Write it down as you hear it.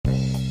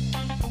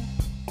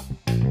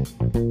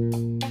Welcome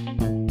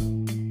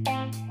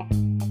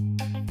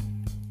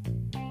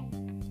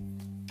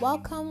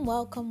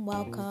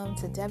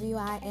to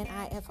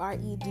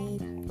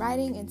WINIFRED,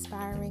 writing,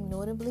 inspiring,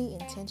 notably,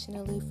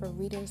 intentionally for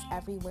readers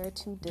everywhere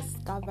to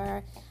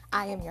discover.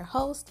 I am your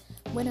host,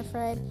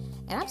 Winifred,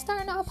 and I'm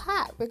starting off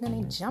hot. We're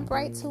going to jump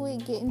right to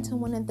it, get into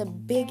one of the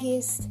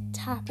biggest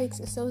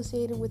topics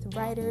associated with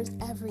writers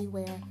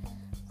everywhere,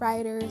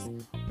 writer's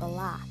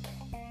block.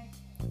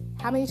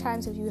 How many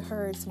times have you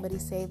heard somebody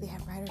say they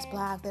have writer's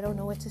block, they don't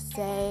know what to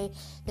say,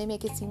 they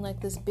make it seem like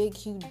this big,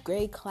 huge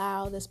gray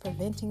cloud that's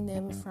preventing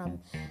them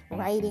from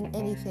writing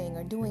anything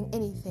or doing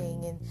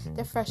anything, and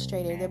they're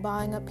frustrated, they're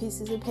balling up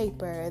pieces of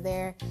paper,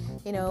 they're,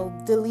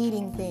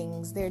 deleting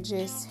things, they're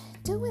just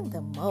doing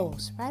the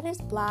most. Writer's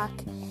block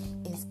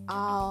is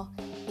all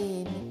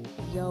in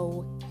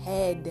your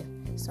head.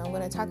 So I'm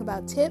going to talk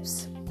about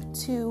tips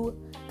to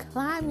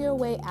climb your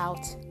way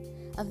out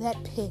of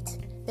that pit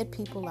that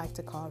people like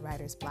to call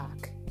writer's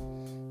block.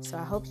 So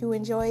I hope you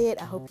enjoy it.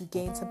 I hope you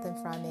gain something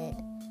from it.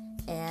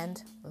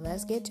 And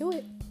let's get to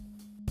it.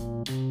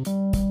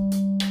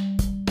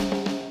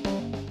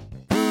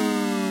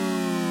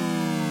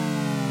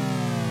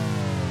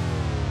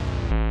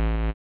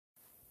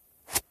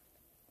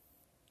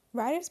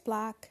 Writer's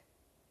block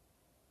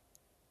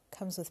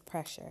comes with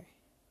pressure.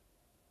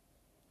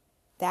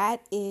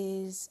 That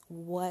is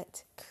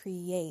what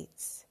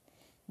creates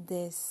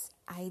this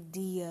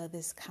idea,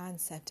 this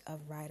concept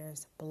of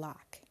writer's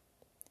block.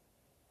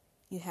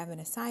 You have an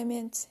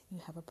assignment,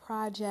 you have a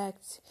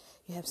project,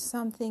 you have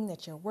something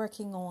that you're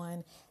working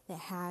on that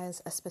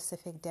has a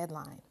specific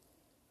deadline.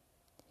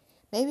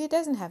 Maybe it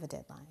doesn't have a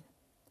deadline.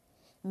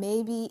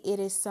 Maybe it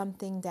is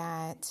something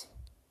that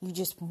you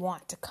just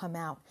want to come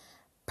out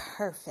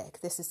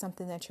perfect. This is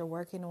something that you're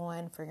working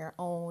on for your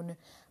own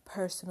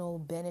personal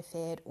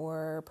benefit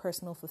or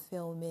personal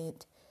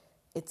fulfillment.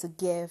 It's a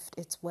gift,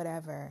 it's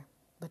whatever.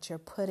 But you're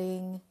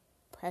putting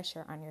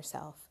pressure on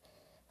yourself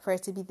for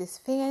it to be this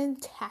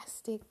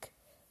fantastic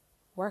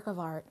work of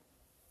art.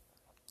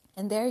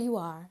 And there you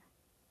are,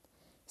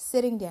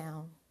 sitting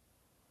down.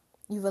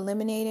 You've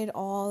eliminated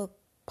all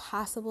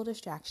possible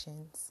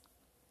distractions.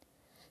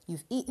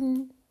 You've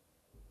eaten,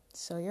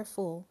 so you're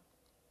full.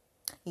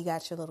 You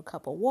got your little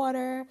cup of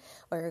water,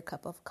 or your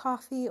cup of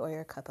coffee, or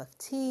your cup of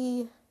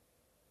tea.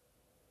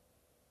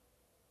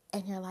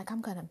 And you're like,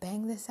 I'm going to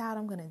bang this out.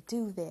 I'm going to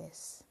do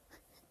this.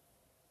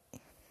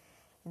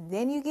 And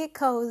then you get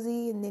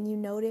cozy, and then you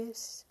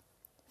notice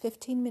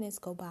 15 minutes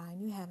go by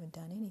and you haven't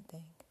done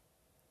anything.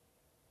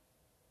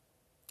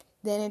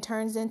 Then it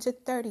turns into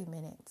 30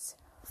 minutes,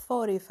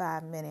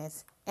 45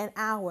 minutes, an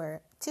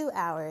hour, 2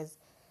 hours.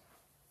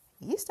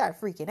 You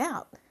start freaking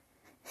out.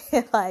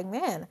 You're like,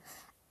 man,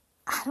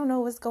 I don't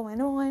know what's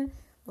going on.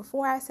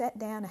 Before I sat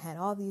down, I had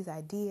all these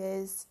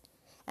ideas,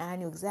 and I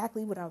knew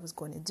exactly what I was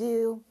going to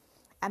do.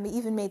 I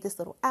even made this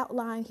little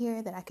outline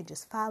here that I could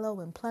just follow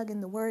and plug in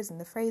the words and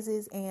the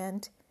phrases,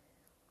 and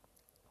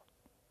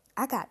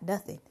I got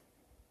nothing.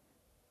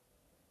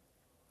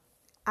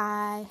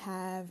 I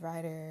have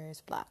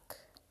writer's block.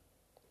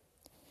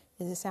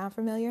 Does it sound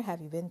familiar?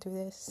 Have you been through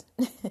this?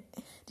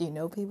 Do you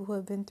know people who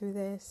have been through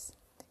this?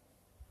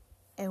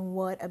 And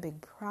what a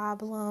big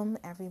problem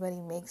everybody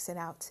makes it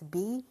out to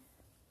be.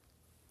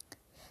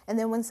 And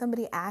then when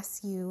somebody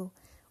asks you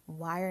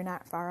why you're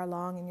not far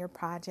along in your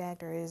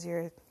project, or is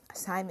your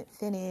assignment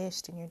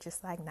finished, and you're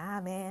just like, nah,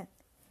 man,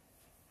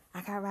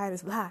 I got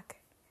writer's block.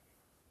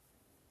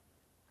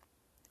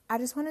 I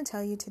just want to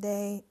tell you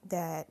today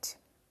that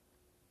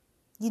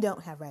you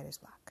don't have writer's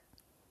block.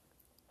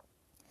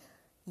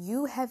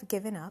 You have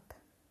given up,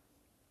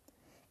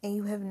 and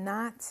you have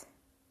not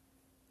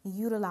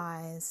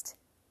utilized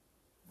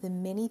the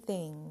many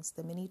things,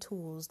 the many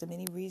tools, the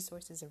many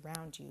resources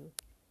around you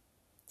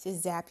to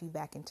zap you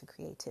back into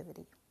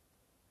creativity.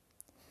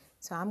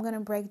 So I'm going to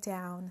break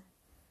down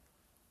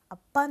a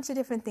bunch of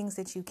different things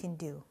that you can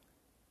do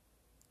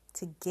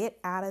to get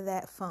out of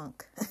that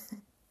funk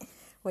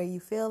where you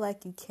feel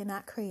like you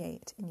cannot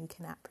create and you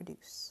cannot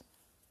produce.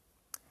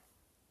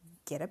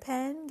 Get a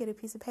pen, get a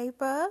piece of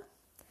paper,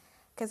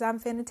 because I'm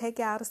finna take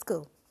you out of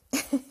school.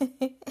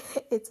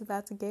 It's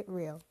about to get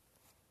real.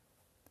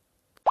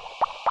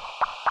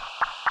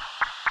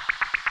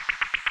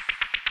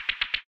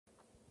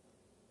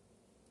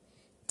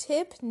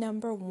 Tip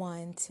number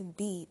 1 to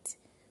beat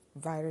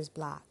writer's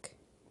block.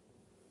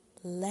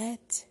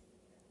 Let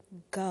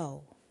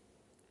go.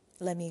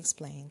 Let me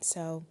explain.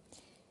 So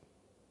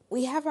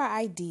we have our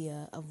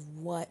idea of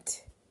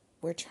what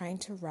we're trying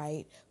to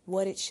write,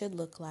 what it should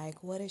look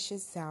like, what it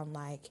should sound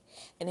like.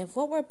 And if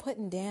what we're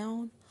putting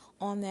down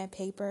on that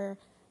paper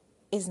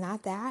is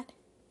not that,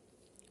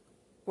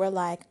 we're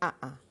like,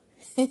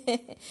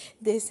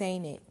 this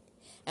ain't it.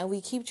 And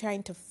we keep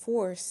trying to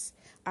force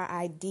our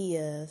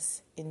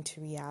ideas into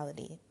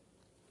reality.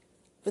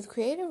 With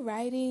creative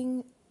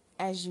writing,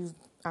 as you,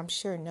 I'm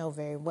sure, know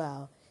very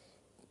well,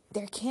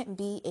 there can't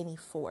be any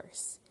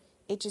force.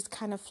 It just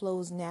kind of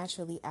flows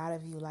naturally out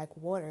of you like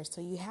water. So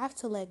you have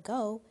to let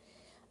go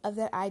of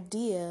that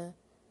idea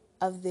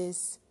of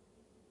this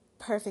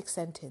perfect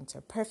sentence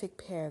or perfect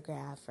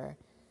paragraph or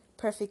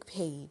perfect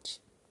page,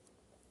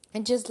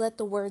 and just let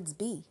the words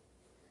be.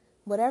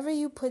 Whatever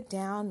you put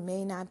down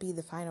may not be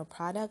the final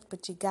product,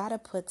 but you gotta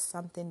put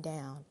something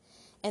down.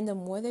 And the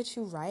more that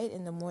you write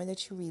and the more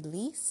that you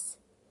release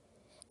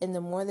and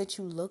the more that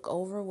you look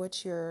over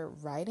what you're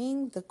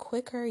writing, the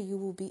quicker you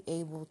will be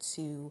able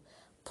to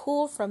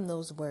pull from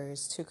those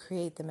words to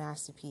create the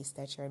masterpiece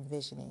that you're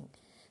envisioning.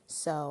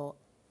 So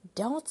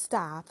don't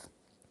stop.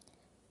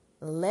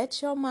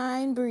 Let your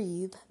mind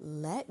breathe.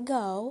 Let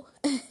go.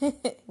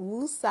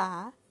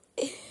 Woosah.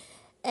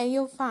 And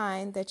you'll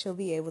find that you'll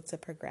be able to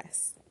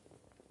progress.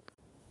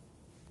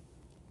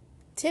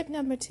 Tip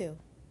number 2,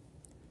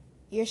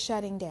 you're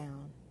shutting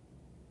down.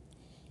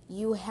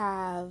 You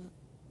have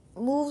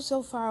moved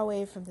so far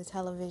away from the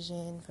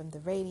television, from the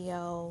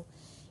radio,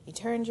 you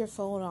turned your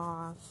phone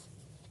off,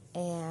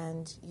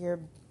 and you're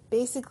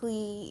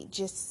basically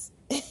just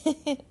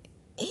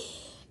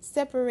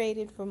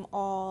separated from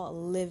all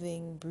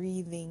living,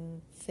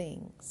 breathing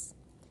things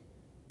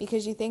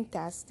because you think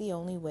that's the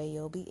only way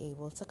you'll be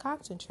able to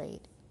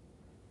concentrate.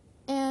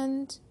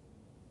 And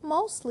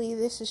mostly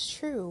this is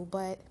true,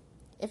 but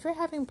if you're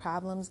having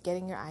problems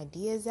getting your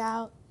ideas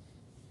out,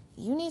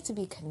 you need to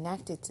be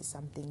connected to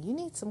something. You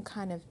need some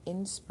kind of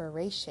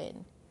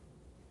inspiration.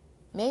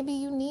 Maybe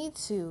you need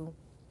to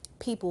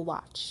people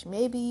watch.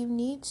 Maybe you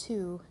need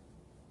to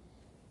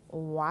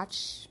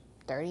watch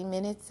 30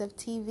 minutes of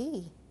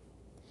TV.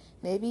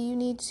 Maybe you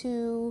need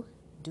to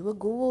do a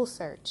Google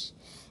search.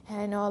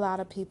 And I know a lot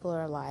of people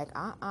are like,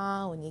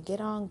 when you get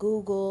on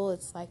Google,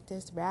 it's like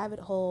this rabbit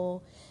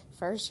hole.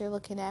 First you're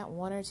looking at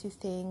one or two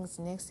things.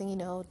 Next thing you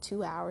know,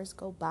 2 hours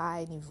go by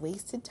and you've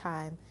wasted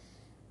time.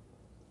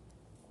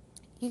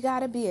 You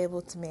got to be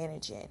able to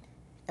manage it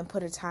and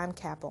put a time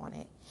cap on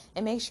it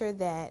and make sure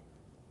that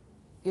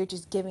you're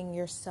just giving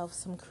yourself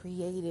some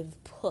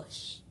creative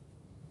push.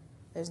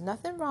 There's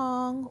nothing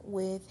wrong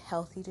with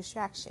healthy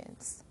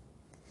distractions,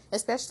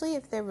 especially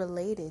if they're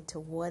related to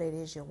what it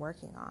is you're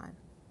working on.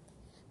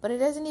 But it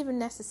doesn't even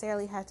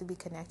necessarily have to be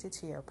connected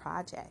to your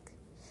project.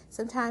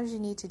 Sometimes you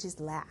need to just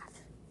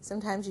laugh.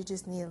 Sometimes you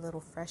just need a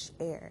little fresh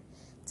air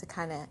to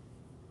kind of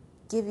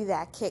give you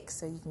that kick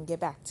so you can get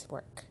back to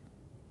work.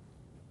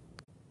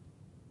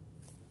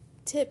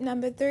 Tip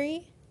number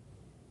 3,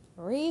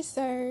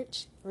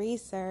 research,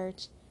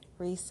 research,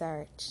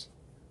 research.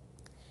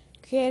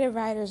 Creative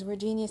writers, we're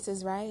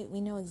geniuses, right?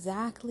 We know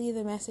exactly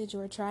the message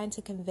we're trying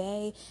to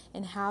convey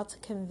and how to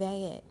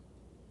convey it.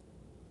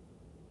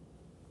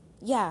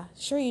 Yeah,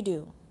 sure you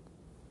do.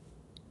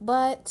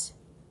 But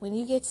when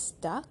you get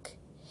stuck,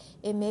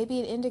 it may be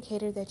an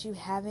indicator that you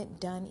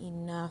haven't done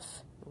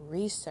enough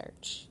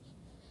research.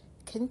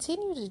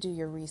 Continue to do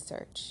your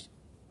research.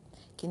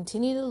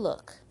 Continue to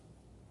look.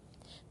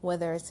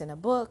 Whether it's in a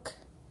book,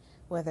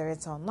 whether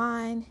it's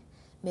online,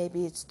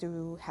 maybe it's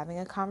through having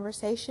a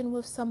conversation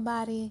with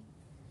somebody.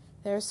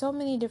 There are so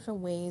many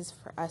different ways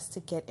for us to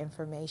get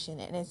information,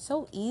 and it's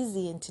so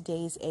easy in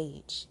today's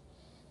age.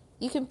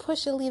 You can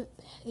push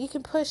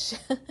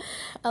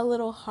a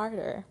little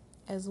harder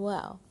as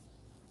well.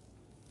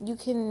 You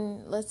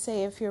can, let's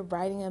say if you're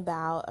writing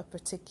about a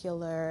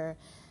particular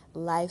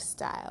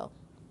lifestyle,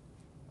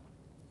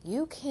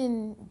 you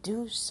can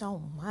do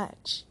so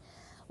much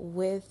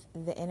with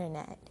the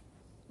internet.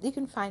 You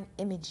can find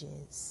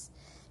images,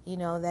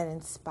 that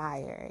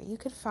inspire. You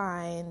could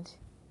find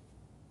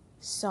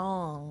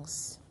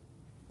songs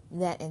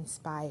that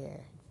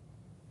inspire.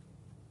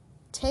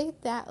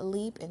 Take that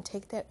leap and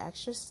take that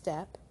extra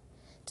step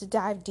to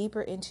dive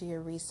deeper into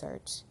your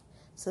research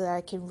so that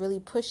I can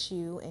really push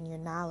you and your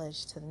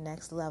knowledge to the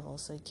next level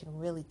so you can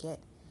really get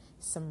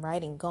some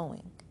writing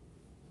going.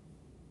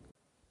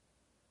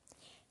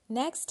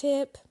 Next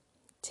tip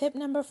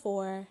number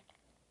 4,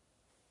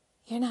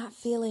 you're not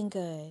feeling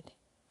good.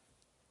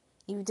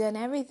 You've done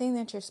everything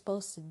that you're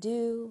supposed to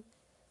do,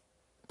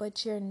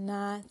 but you're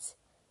not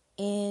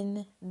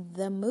in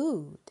the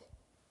mood.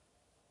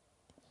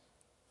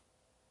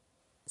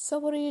 So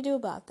what do you do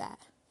about that?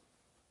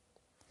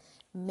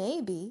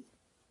 Maybe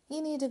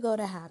you need to go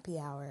to happy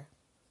hour.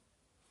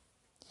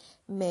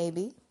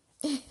 Maybe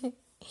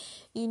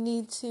you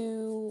need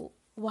to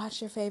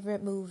watch your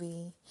favorite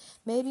movie.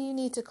 Maybe you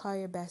need to call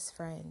your best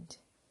friend.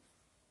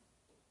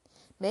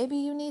 Maybe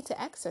you need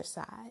to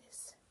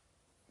exercise.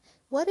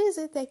 What is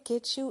it that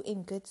gets you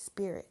in good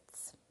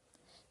spirits?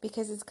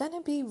 Because it's going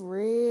to be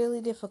really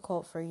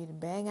difficult for you to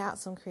bang out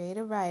some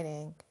creative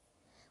writing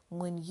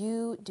when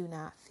you do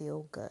not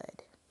feel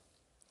good.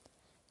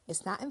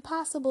 It's not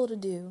impossible to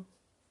do,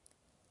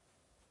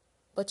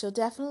 but you'll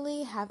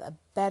definitely have a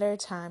better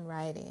time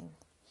writing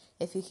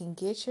if you can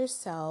get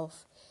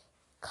yourself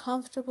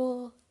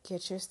comfortable,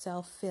 get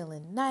yourself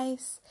feeling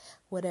nice,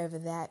 whatever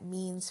that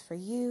means for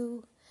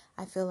you.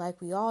 I feel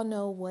like we all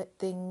know what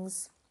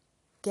things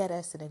get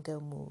us in a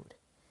good mood.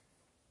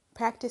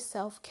 Practice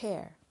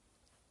self-care.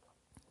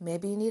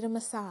 Maybe you need a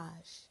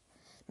massage.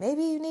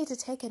 Maybe you need to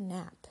take a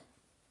nap.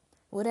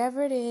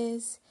 Whatever it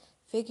is,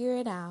 figure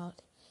it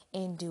out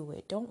and do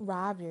it. Don't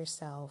rob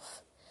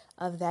yourself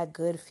of that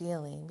good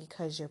feeling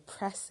because you're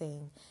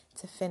pressing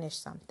to finish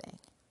something.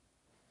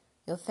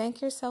 You'll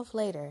thank yourself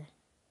later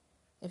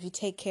if you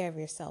take care of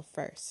yourself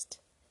first.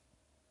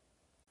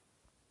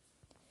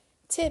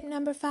 Tip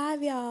number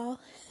 5, y'all.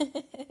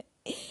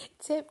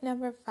 Tip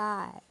number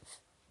 5.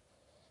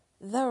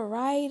 The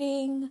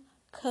writing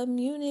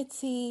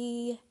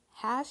community.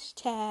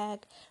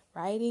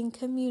 #writing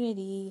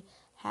community.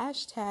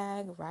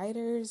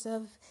 #writers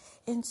of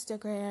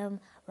Instagram,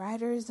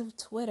 writers of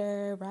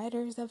Twitter,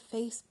 writers of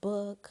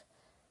Facebook.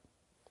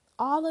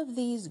 All of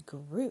these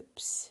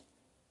groups.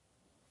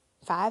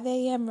 5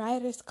 a.m.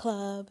 Writers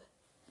Club.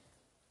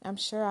 I'm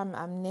sure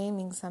I'm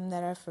naming some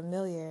that are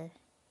familiar.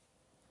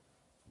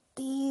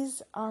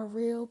 These are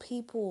real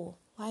people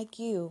like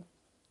you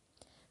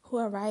who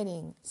are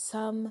writing,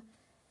 some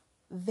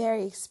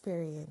very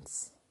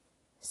experienced,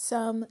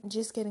 some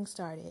just getting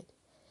started.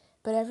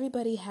 But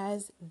everybody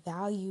has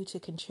value to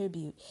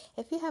contribute.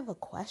 If you have a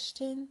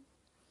question,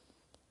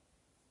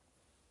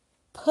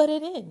 put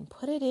it in.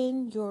 Put it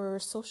in your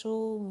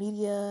social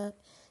media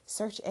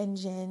search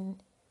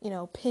engine,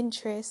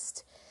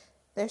 Pinterest.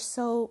 There's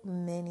so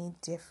many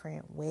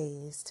different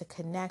ways to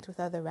connect with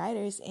other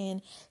writers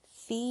and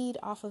feed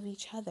off of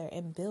each other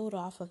and build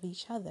off of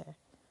each other.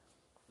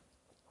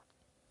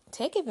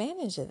 Take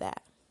advantage of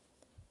that.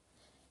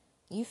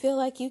 You feel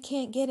like you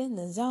can't get in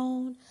the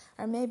zone,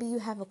 or maybe you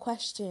have a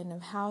question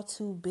of how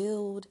to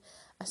build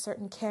a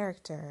certain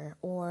character,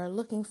 or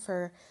looking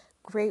for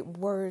great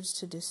words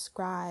to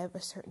describe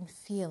a certain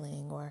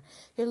feeling, or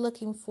you're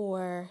looking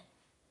for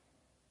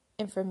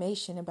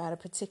information about a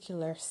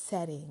particular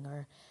setting,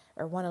 or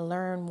want to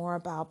learn more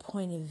about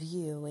point of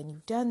view, and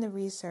you've done the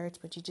research,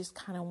 but you just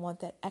kind of want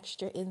that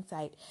extra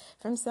insight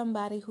from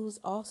somebody who's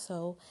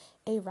also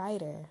a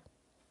writer.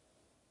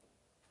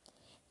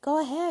 Go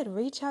ahead,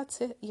 reach out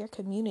to your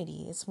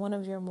community. It's one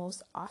of your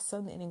most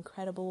awesome and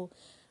incredible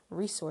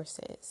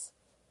resources.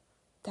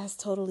 That's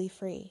totally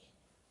free.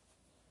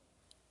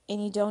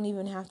 And you don't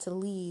even have to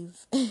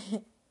leave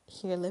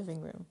your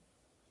living room.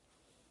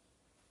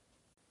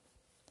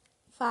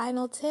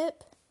 Final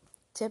tip,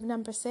 tip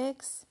number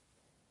 6,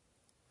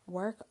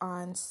 work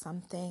on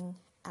something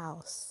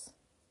else.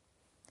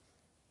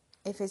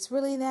 If it's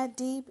really that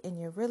deep and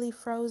you're really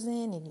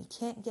frozen and you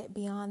can't get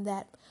beyond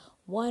that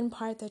one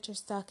part that you're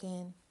stuck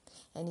in,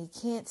 and you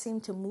can't seem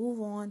to move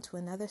on to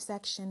another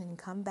section and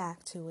come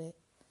back to it,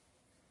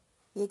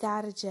 you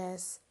gotta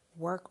just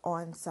work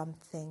on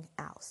something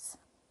else.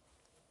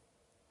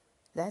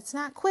 That's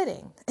not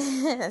quitting.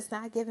 That's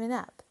not giving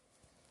up.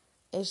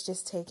 It's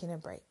just taking a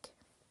break.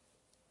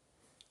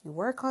 You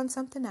work on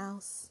something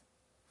else,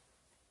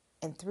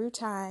 and through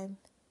time,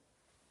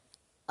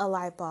 a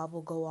light bulb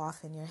will go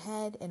off in your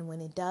head, and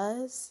when it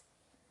does,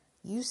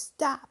 you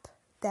stop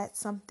that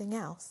something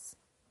else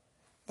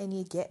and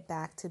you get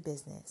back to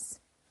business.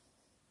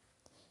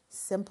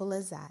 Simple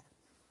as that.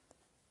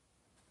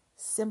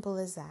 Simple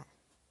as that.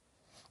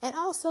 And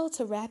also,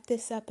 to wrap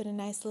this up in a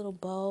nice little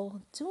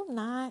bow, do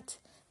not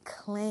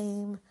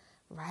claim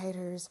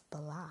writer's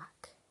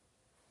block.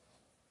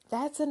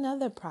 That's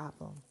another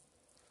problem.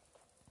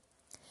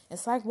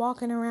 It's like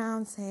walking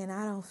around saying,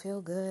 I don't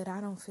feel good,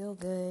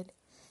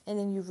 and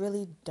then you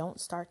really don't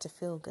start to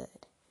feel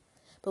good.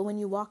 But when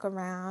you walk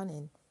around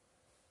and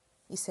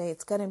you say,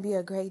 it's going to be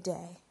a great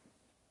day,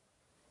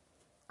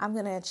 I'm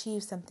going to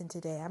achieve something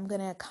today, I'm going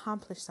to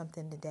accomplish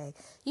something today,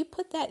 you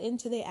put that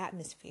into the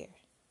atmosphere.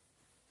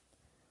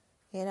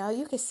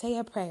 You could say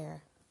a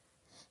prayer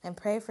and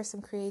pray for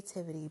some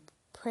creativity,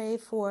 pray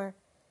for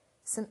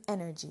some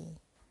energy,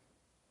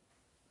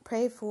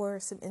 pray for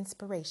some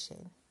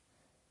inspiration.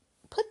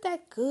 Put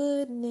that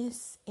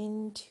goodness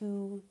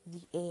into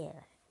the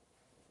air.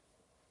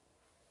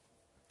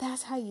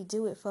 That's how you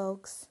do it,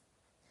 folks.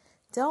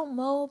 Don't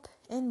mope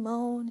and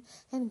moan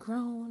and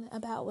groan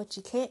about what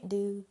you can't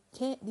do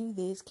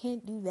this,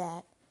 can't do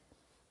that,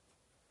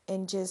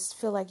 and just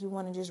feel like you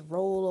want to just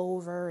roll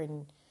over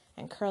and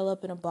curl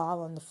up in a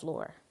ball on the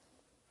floor,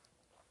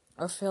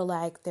 or feel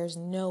like there's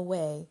no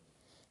way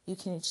you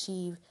can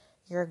achieve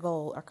your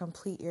goal or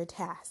complete your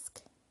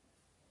task.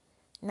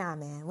 Nah,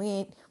 man,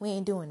 we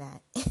ain't doing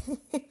that.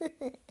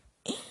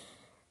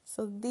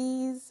 So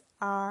these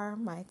are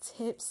my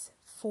tips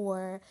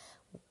for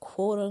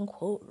quote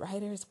unquote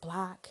writer's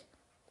block.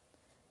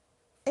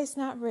 It's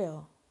not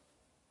real.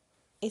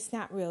 It's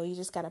not real. You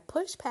just got to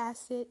push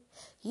past it.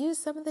 Use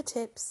some of the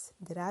tips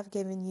that I've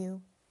given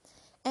you.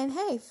 And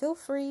hey, feel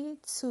free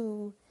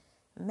to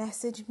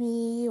message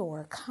me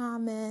or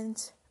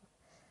comment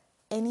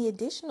any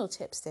additional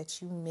tips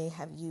that you may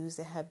have used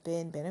that have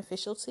been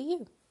beneficial to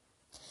you.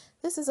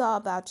 This is all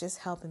about just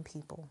helping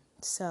people.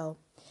 So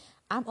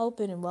I'm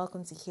open and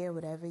welcome to hear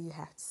whatever you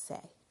have to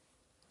say.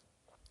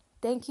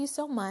 Thank you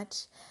so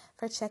much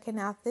for checking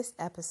out this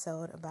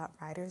episode about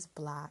writer's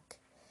block.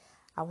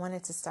 I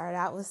wanted to start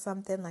out with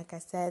something, like I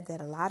said, that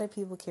a lot of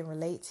people can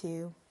relate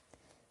to.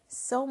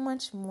 So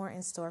much more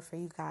in store for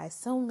you guys.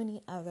 So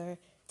many other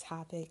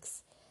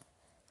topics.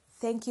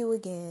 Thank you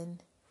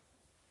again.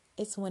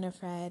 It's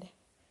Winifred,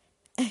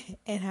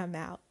 and I'm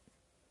out.